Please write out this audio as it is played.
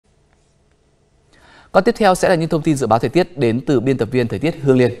Còn tiếp theo sẽ là những thông tin dự báo thời tiết đến từ biên tập viên thời tiết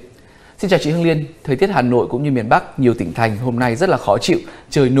Hương Liên. Xin chào chị Hương Liên, thời tiết Hà Nội cũng như miền Bắc, nhiều tỉnh thành hôm nay rất là khó chịu,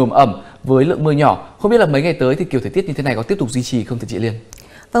 trời nồm ẩm với lượng mưa nhỏ. Không biết là mấy ngày tới thì kiểu thời tiết như thế này có tiếp tục duy trì không thưa chị Liên?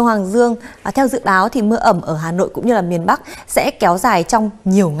 Vâng Hoàng Dương, theo dự báo thì mưa ẩm ở Hà Nội cũng như là miền Bắc sẽ kéo dài trong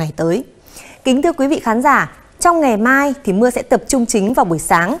nhiều ngày tới. Kính thưa quý vị khán giả, trong ngày mai thì mưa sẽ tập trung chính vào buổi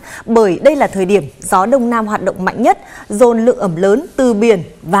sáng, bởi đây là thời điểm gió Đông Nam hoạt động mạnh nhất, dồn lượng ẩm lớn từ biển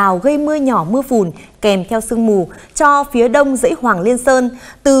vào gây mưa nhỏ mưa phùn kèm theo sương mù cho phía đông dãy Hoàng Liên Sơn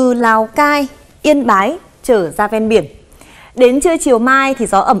từ Lào Cai, Yên Bái trở ra ven biển. Đến trưa chiều mai thì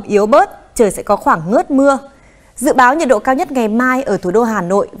gió ẩm yếu bớt, trời sẽ có khoảng ngớt mưa. Dự báo nhiệt độ cao nhất ngày mai ở thủ đô Hà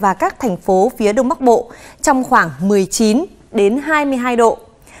Nội và các thành phố phía Đông Bắc Bộ trong khoảng 19 đến 22 độ.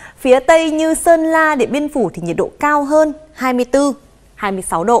 Phía Tây như Sơn La, Điện Biên Phủ thì nhiệt độ cao hơn 24,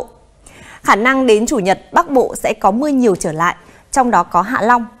 26 độ. Khả năng đến Chủ nhật Bắc Bộ sẽ có mưa nhiều trở lại, trong đó có Hạ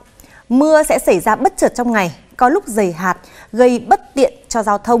Long. Mưa sẽ xảy ra bất chợt trong ngày, có lúc dày hạt, gây bất tiện cho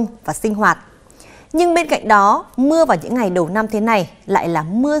giao thông và sinh hoạt. Nhưng bên cạnh đó, mưa vào những ngày đầu năm thế này lại là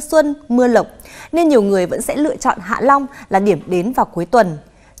mưa xuân, mưa lộc, nên nhiều người vẫn sẽ lựa chọn Hạ Long là điểm đến vào cuối tuần.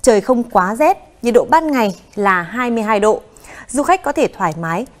 Trời không quá rét, nhiệt độ ban ngày là 22 độ. Du khách có thể thoải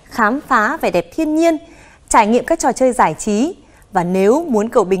mái khám phá vẻ đẹp thiên nhiên, trải nghiệm các trò chơi giải trí. Và nếu muốn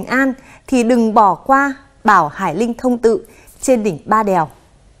cầu bình an thì đừng bỏ qua Bảo Hải Linh Thông Tự trên đỉnh Ba Đèo.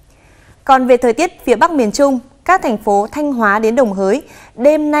 Còn về thời tiết phía Bắc miền Trung, các thành phố Thanh Hóa đến Đồng Hới,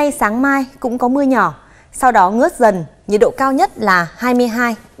 đêm nay sáng mai cũng có mưa nhỏ, sau đó ngớt dần, nhiệt độ cao nhất là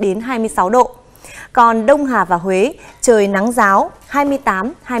 22 đến 26 độ. Còn Đông Hà và Huế, trời nắng ráo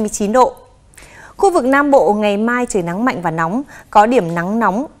 28-29 độ. Khu vực Nam Bộ ngày mai trời nắng mạnh và nóng, có điểm nắng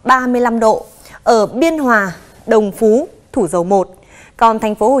nóng 35 độ ở Biên Hòa, Đồng Phú, Thủ Dầu Một. Còn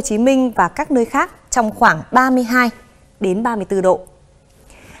thành phố Hồ Chí Minh và các nơi khác trong khoảng 32 đến 34 độ.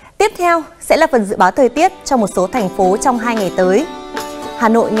 Tiếp theo sẽ là phần dự báo thời tiết cho một số thành phố trong 2 ngày tới. Hà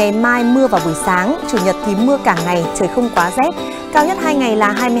Nội ngày mai mưa vào buổi sáng, Chủ nhật thì mưa cả ngày, trời không quá rét. Cao nhất 2 ngày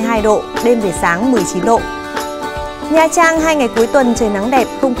là 22 độ, đêm về sáng 19 độ. Nha Trang 2 ngày cuối tuần trời nắng đẹp,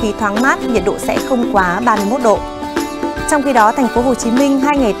 không khí thoáng mát, nhiệt độ sẽ không quá 31 độ. Trong khi đó, thành phố Hồ Chí Minh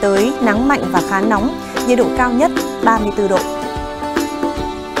 2 ngày tới nắng mạnh và khá nóng, nhiệt độ cao nhất 34 độ.